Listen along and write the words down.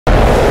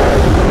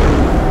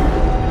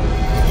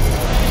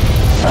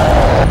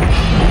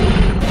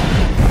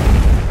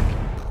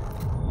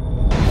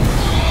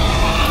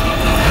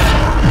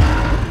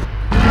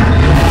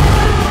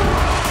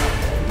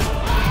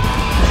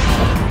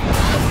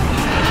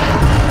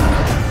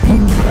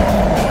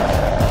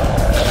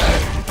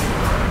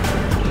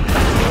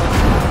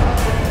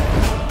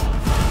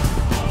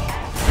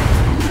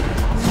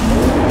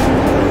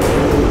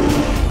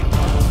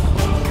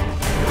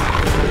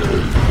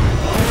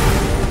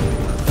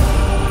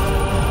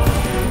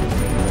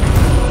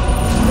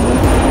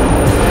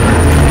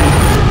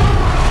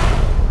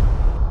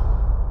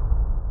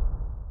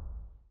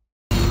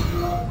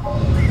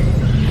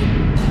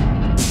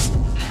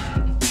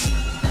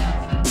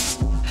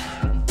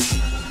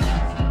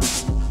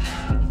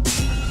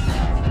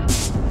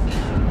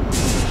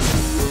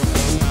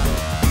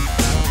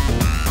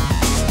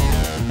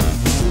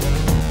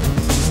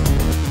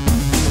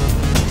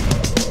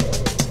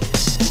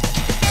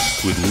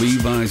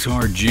those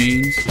hard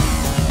jeans.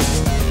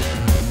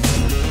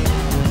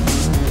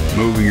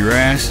 Moving your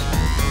ass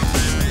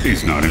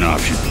is not an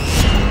option.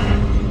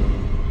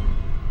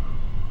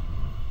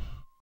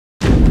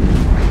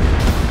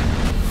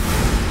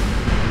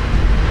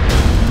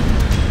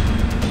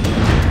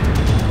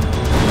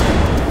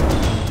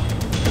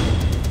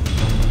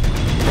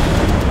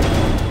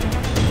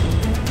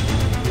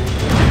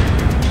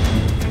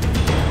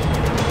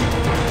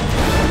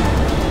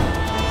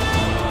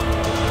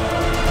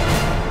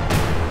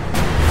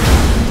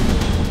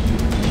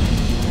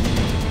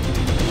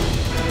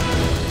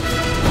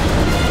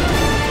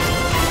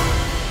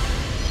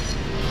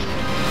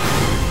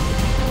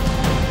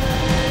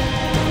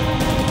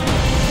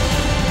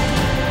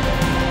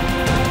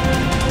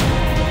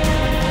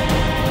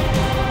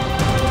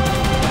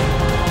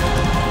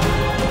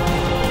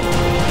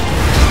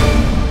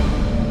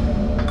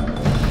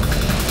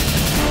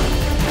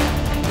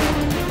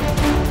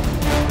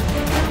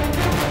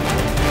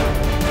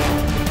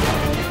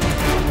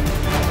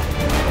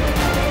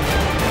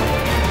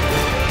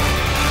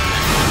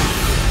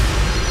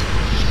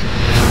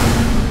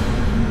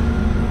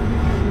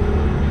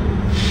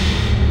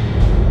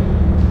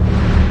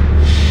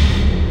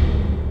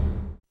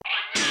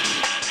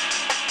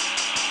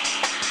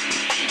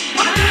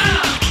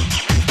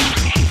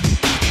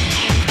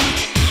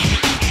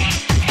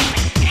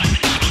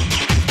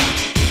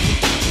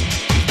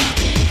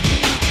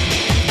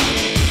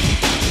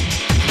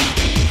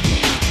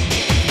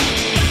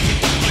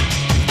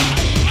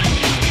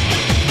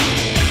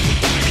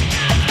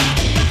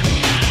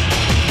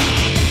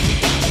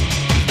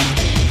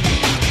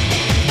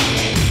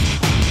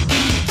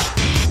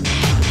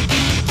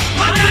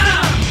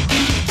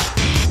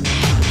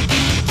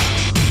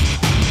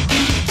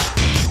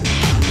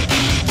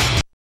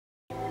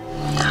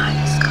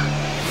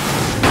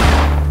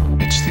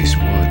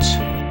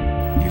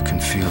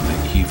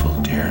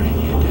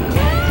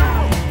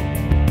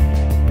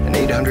 An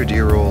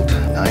 800-year-old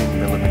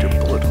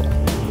 9mm bullet hole.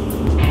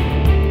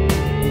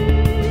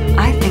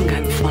 I think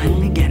I'm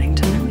finally getting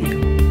to know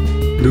you.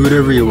 Do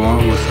whatever you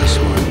want with this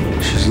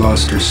one. She's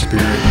lost her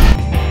spirit.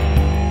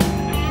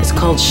 It's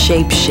called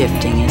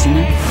shape-shifting, isn't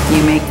it?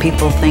 You make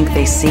people think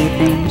they see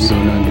things. You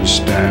don't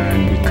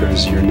understand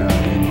because you're not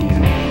Indian.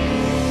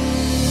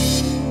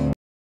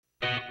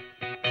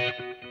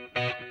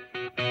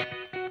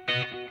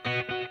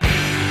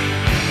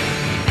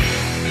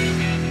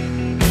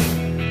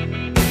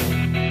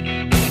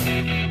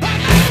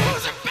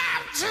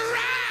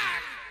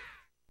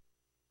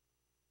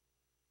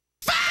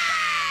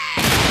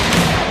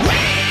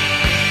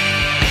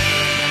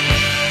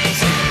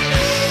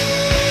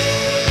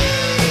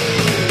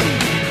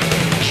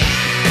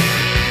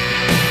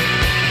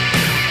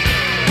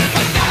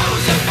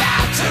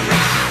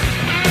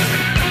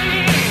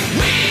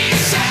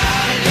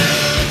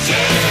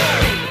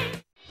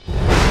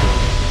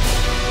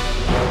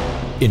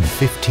 In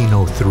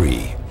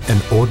 1503, an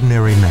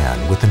ordinary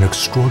man with an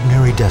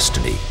extraordinary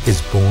destiny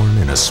is born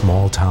in a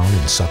small town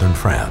in southern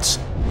France.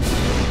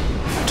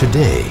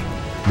 Today,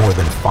 more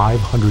than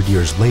 500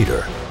 years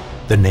later,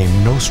 the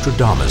name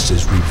Nostradamus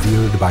is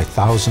revered by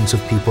thousands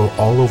of people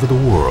all over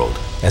the world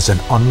as an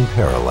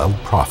unparalleled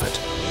prophet.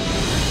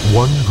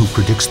 One who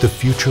predicts the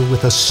future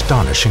with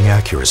astonishing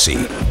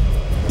accuracy.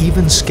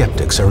 Even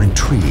skeptics are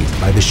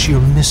intrigued by the sheer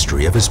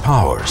mystery of his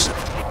powers.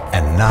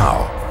 And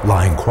now,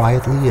 lying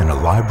quietly in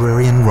a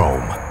library in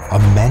Rome, a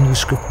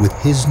manuscript with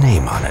his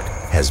name on it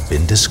has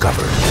been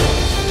discovered.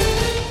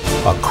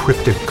 A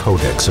cryptic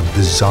codex of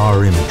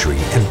bizarre imagery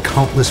and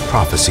countless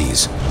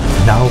prophecies,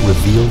 now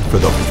revealed for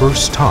the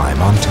first time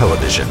on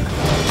television.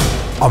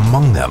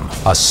 Among them,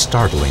 a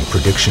startling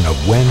prediction of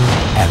when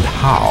and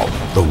how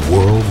the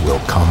world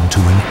will come to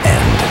an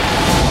end.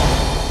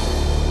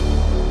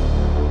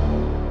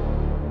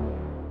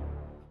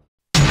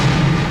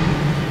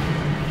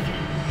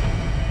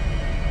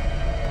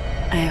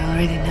 I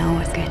already know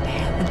what's going to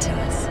happen to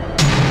us.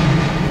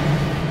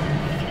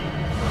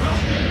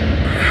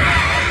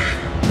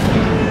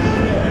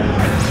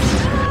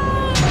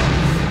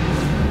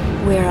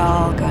 We're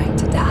all going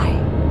to die.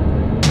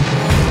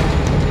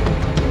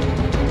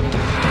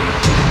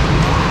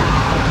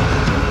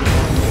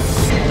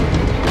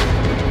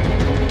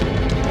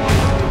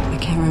 I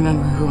can't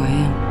remember who I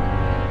am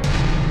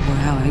or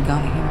how I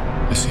got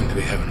here. I seem to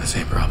be having the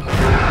same problem.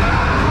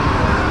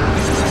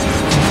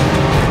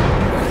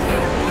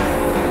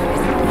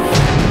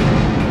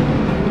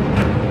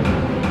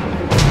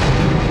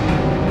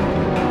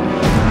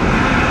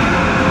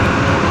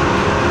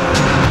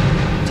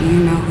 Do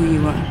you know who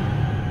you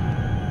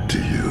are? Do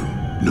you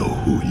know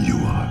who you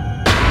are?